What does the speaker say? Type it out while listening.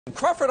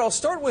Crawford, I'll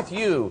start with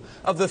you.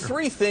 Of the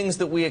three things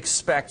that we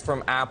expect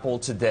from Apple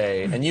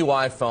today, a new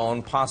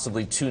iPhone,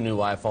 possibly two new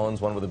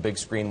iPhones, one with a big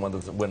screen, one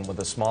with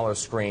a smaller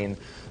screen,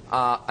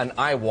 an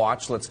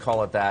iWatch, let's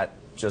call it that,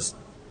 just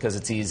because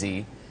it's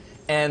easy,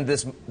 and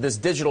this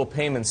digital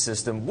payment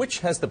system, which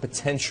has the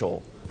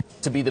potential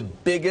to be the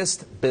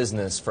biggest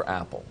business for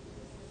Apple?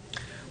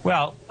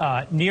 Well,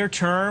 near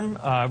term,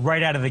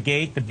 right out of the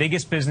gate, the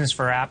biggest business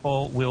for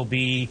Apple will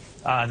be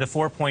the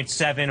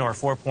 4.7 or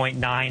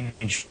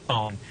 4.9-inch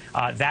phone.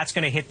 That's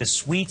going to hit the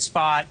sweet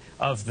spot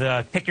of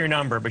the, pick your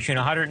number, between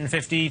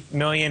 150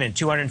 million and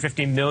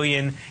 250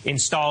 million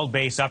installed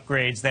base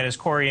upgrades that, as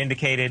Corey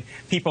indicated,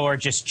 people are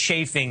just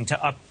chafing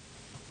to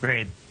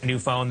upgrade a new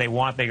phone. They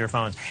want bigger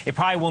phones. It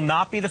probably will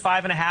not be the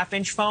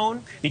 5.5-inch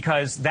phone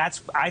because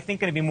that's, I think,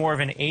 going to be more of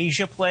an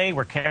Asia play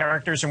where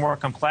characters are more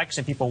complex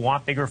and people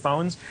want bigger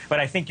phones. But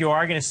I think you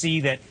are going to see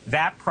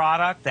that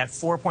product, that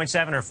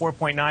 4.7 or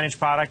 4.9-inch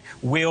product,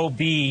 will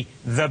be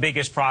the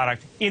biggest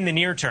product in the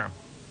near term.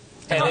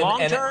 And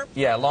long term?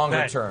 Yeah,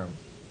 longer term.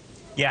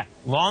 Yeah,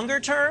 longer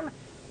term,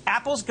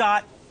 Apple's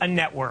got a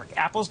network.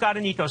 Apple's got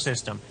an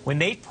ecosystem. When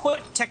they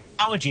put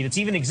technology that's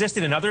even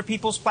existed in other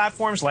people's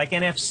platforms like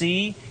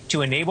NFC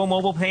to enable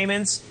mobile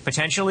payments,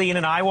 potentially in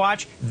an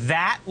iWatch,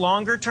 that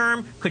longer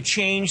term could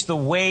change the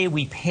way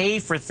we pay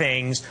for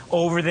things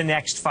over the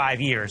next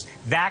 5 years.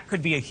 That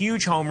could be a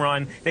huge home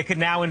run that could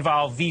now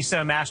involve Visa,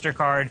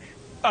 MasterCard,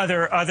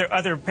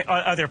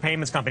 other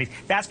payments companies.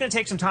 That's going to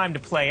take some time to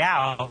play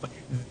out, but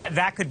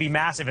that could be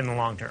massive in the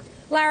long term.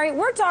 Larry,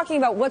 we're talking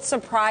about what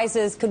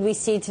surprises could we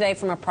see today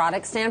from a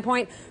product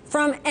standpoint,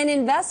 from an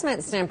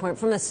investment standpoint,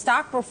 from the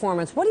stock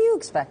performance. What are you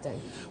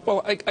expecting?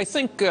 Well, I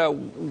think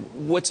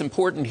what's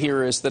important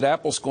here is that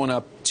Apple's going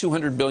up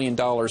 $200 billion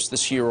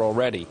this year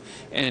already,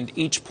 and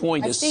each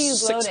point is see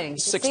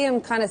him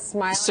kind of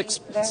smiling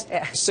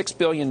 $6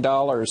 billion.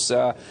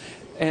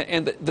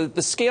 And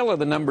the scale of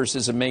the numbers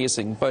is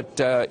amazing. But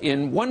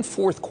in one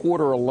fourth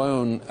quarter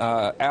alone,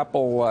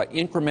 Apple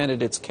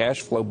incremented its cash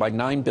flow by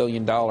 $9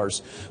 billion,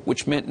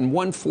 which meant in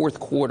one fourth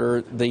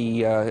quarter,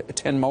 the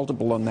 10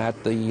 multiple on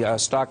that, the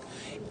stock,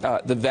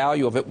 the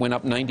value of it went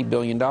up $90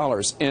 billion.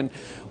 And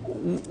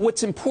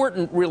what's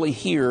important really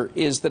here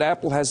is that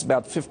Apple has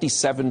about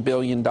 $57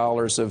 billion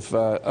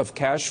of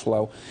cash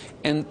flow.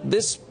 And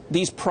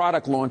these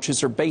product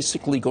launches are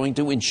basically going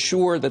to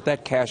ensure that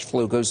that cash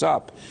flow goes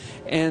up.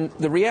 And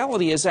the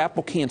reality is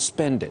Apple can't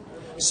spend it.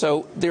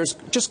 So there's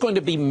just going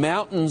to be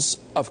mountains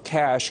of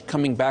cash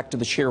coming back to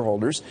the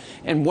shareholders.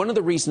 And one of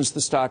the reasons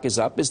the stock is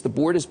up is the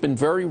board has been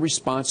very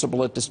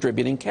responsible at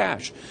distributing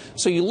cash.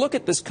 So you look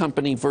at this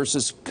company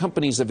versus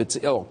companies of its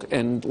ilk,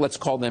 and let's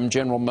call them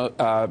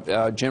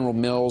General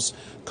Mills,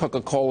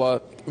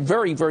 Coca-Cola,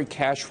 very, very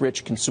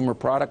cash-rich consumer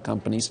product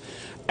companies.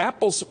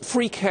 Apple's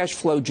free cash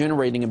flow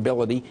generating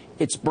ability,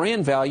 its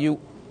brand value,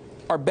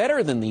 are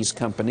better than these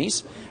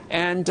companies,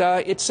 and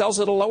it sells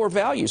at a lower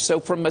value.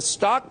 So from a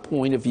stock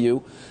point of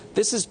view,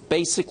 this is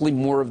basically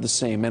more of the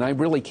same, and I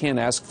really can't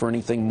ask for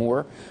anything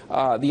more.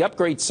 The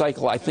upgrade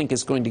cycle, I think,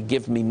 is going to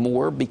give me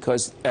more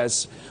because,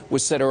 as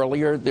was said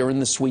earlier, they're in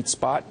the sweet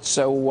spot.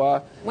 So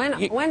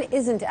when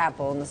isn't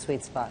Apple in the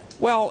sweet spot?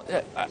 Well,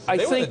 I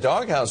think they were in the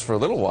doghouse for a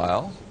little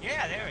while.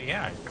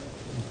 Yeah.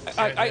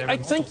 I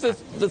think the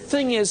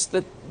thing is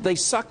that they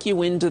suck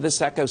you into this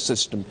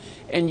ecosystem,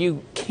 and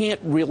you can't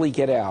really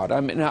get out. I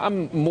mean,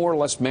 I'm more or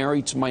less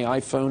married to my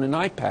iPhone and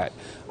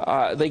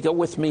iPad. They go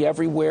with me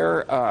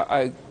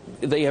everywhere.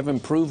 They have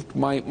improved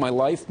my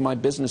life, my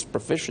business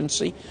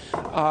proficiency.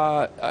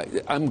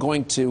 I'm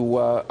going to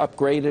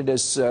upgrade it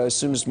as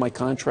soon as my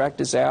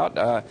contract is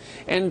out.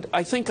 And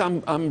I think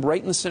I'm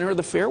right in the center of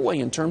the fairway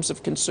in terms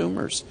of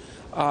consumers.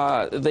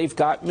 They've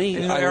got me.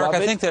 You know, I Eric, love I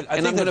it, think that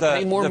and I'm going to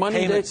pay more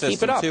money to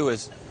keep it up. Too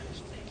is,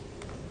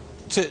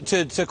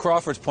 to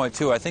Crawford's point,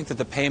 too, I think that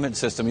the payment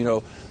system, you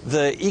know,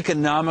 the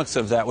economics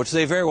of that, which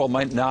they very well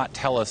might not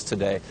tell us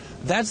today,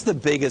 that's the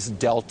biggest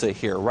delta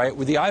here, right?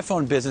 The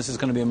iPhone business is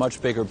going to be a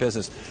much bigger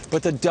business.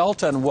 But the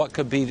delta on what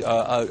could be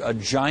a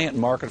giant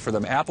market for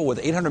them, Apple with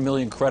 800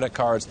 million credit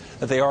cards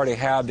that they already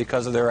have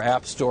because of their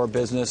App Store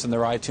business and their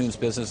iTunes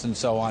business and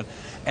so on,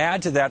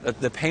 add to that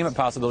the payment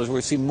possibilities where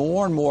we see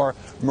more and more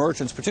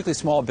merchants, particularly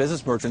small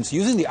business merchants,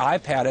 using the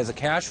iPad as a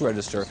cash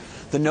register.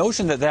 The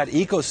notion that that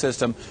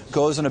ecosystem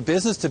goes in a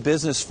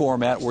business-to-business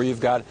format where you've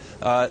got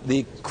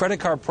the credit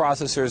card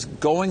processors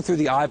going through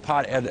the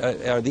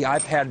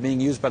iPad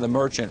being used by the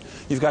merchant.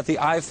 You've got the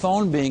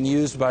iPhone being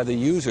used by the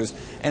users.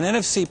 An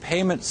NFC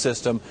payment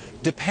system,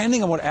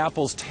 depending on what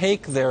Apple's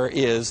take there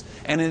is,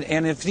 and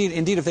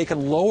indeed if they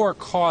can lower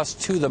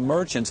costs to the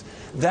merchants,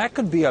 that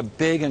could be a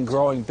big and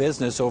growing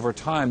business over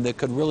time that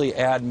could really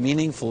add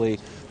meaningfully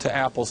to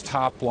Apple's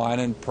top line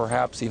and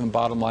perhaps even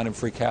bottom line and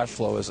free cash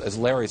flow, as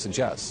Larry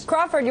suggests.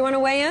 Crawford, you want to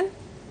weigh in?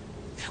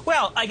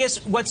 Well, I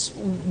guess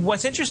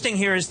what's interesting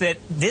here is that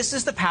this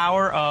is the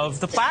power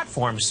of the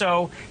platform.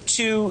 So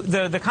to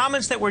the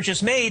comments that were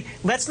just made,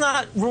 let's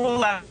not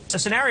rule out a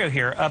scenario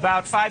here.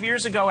 About 5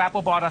 years ago,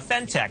 Apple bought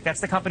Authentech.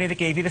 That's the company that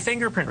gave you the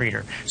fingerprint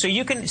reader. So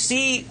you can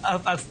see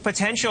a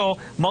potential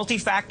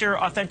multi-factor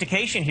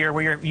authentication here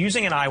where you're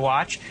using an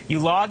iWatch, you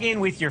log in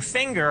with your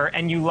finger,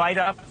 and you light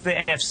up the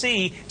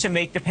NFC to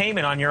make the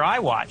payment on your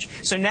iWatch.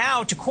 So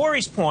now, to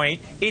Corey's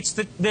point, it's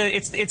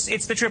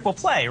the triple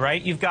play,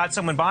 right? You've got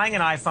someone buying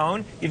an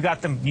iPhone, you've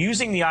got them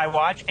using the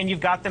iWatch, and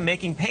you've got them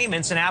making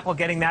payments, and Apple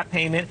getting that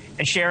payment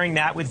and sharing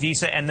that with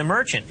Visa and the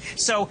merchant.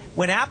 So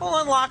when Apple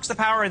unlocks the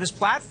power of this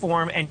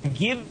platform and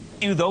gives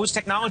you those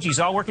technologies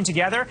all working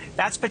together,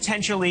 that's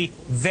potentially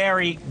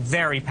very,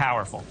 very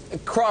powerful.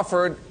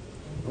 Crawford,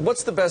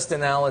 what's the best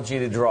analogy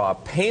to draw?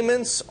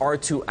 Payments are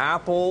to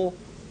Apple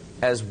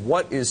as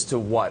what is to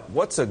what?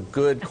 What's a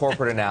good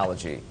corporate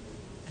analogy?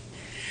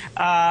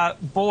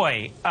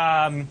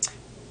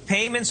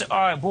 Payments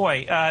are,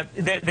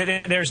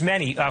 there's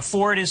many.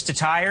 Ford is to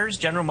tires.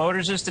 General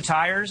Motors is to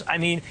tires. I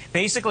mean,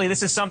 basically,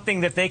 this is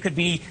something that they could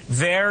be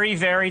very,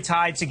 very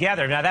tied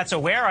together. Now, that's a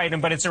wear item,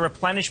 but it's a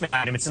replenishment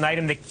item. It's an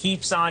item that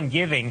keeps on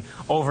giving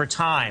over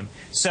time.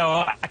 So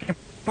I can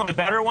put a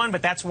better one,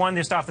 but that's one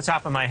just off the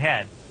top of my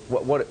head.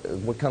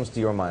 What comes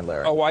to your mind,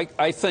 Larry? Oh,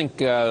 I think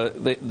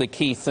the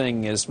key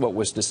thing is what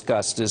was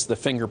discussed is the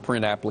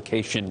fingerprint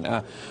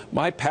application.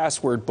 My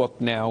password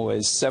book now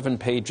is 7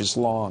 pages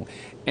long.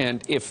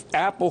 And if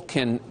Apple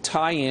can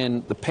tie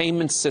in the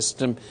payment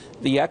system,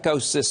 the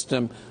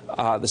ecosystem,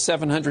 the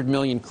 700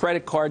 million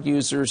credit card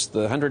users,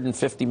 the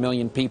 150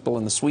 million people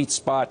in the sweet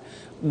spot,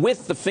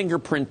 with the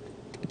fingerprint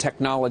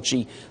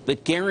technology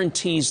that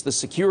guarantees the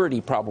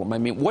security problem. I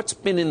mean, what's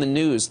been in the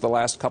news the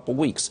last couple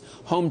weeks?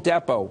 Home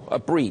Depot, a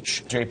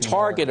breach.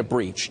 Target, a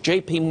breach.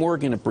 JP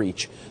Morgan, a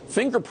breach.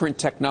 Fingerprint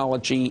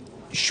technology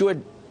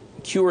should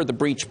cure the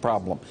breach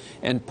problem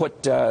and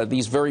put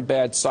these very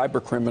bad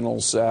cyber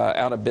criminals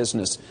out of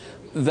business.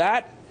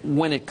 That,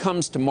 when it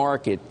comes to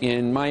market,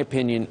 in my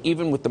opinion,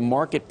 even with the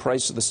market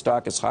price of the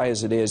stock as high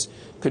as it is,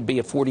 could be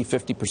a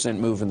 40–50%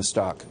 move in the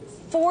stock.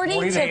 40 to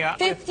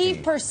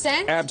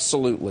 50%?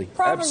 Absolutely.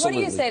 Crawford,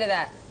 Absolutely. what do you say to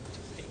that?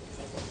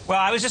 Well,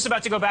 I was just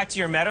about to go back to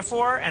your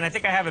metaphor, and I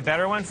think I have a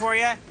better one for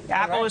you.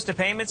 Apple is to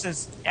payments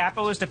as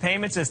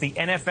the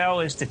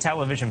NFL is to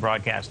television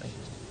broadcasting.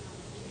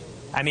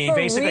 I mean, For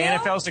basically, real?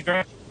 NFL's the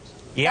great.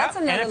 Yeah, That's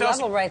another NFL's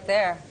level right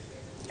there.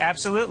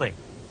 Absolutely.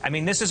 I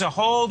mean, this is a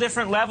whole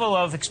different level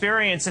of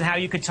experience in how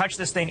you could touch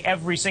this thing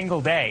every single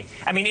day.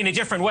 I mean, in a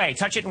different way.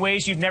 Touch it in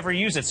ways you'd never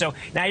use it. So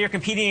now you're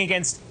competing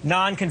against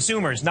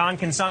non-consumers,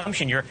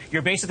 non-consumption.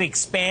 You're basically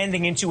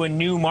expanding into a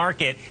new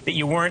market that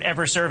you weren't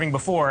ever serving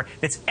before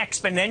that's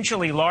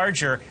exponentially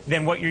larger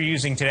than what you're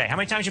using today. How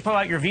many times you pull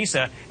out your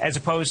Visa as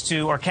opposed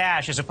to, or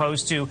cash, as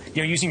opposed to,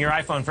 using your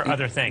iPhone for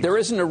other things? There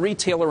isn't a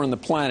retailer on the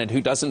planet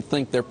who doesn't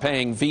think they're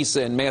paying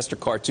Visa and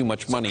MasterCard too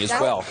much money as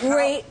well. That's a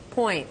great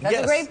point. That's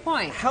a great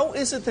point. How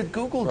is it that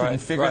Google didn't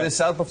figure this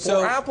out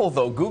before Apple,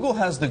 though? Google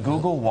has the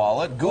Google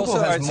Wallet. Google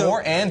has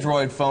more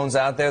Android phones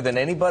out there than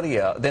anybody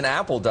else, than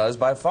Apple does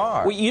by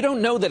far. Well, you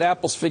don't know that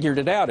Apple's figured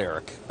it out,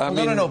 Eric.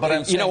 No, but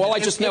I'm saying, all I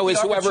just know is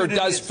whoever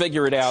does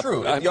figure it out.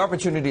 True. If the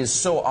opportunity is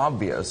so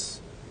obvious,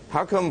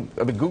 how come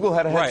Google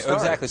had a head start?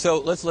 Right, exactly. So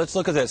let's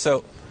look at this.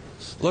 So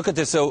look at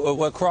this. So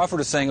what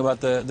Crawford is saying about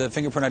the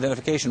fingerprint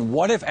identification,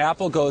 what if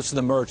Apple goes to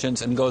the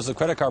merchants and goes to the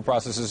credit card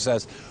processor and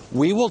says,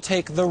 we will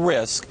take the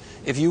risk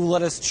if you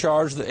let us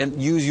charge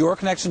and use your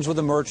connections with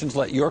the merchants,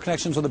 let your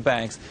connections with the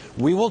banks,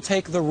 we will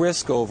take the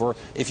risk over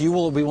if you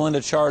will be willing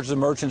to charge the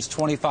merchants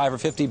 25 or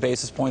 50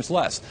 basis points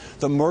less.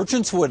 The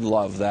merchants would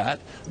love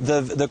that.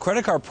 The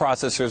credit card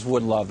processors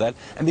would love that.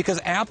 And because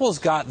Apple's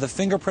got the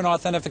fingerprint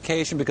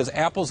authentication, because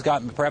Apple's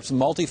got perhaps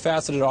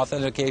multifaceted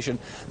authentication,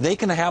 they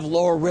can have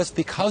lower risk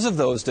because of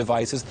those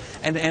devices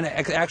and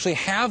actually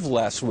have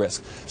less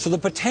risk. So the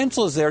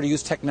potential is there to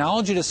use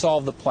technology to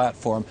solve the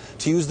platform,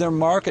 to use their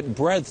market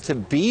breadth to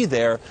be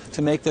there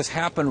to make this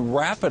happen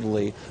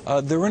rapidly.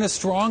 They're in a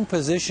strong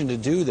position to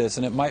do this,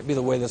 and it might be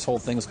the way this whole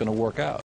thing is going to work out.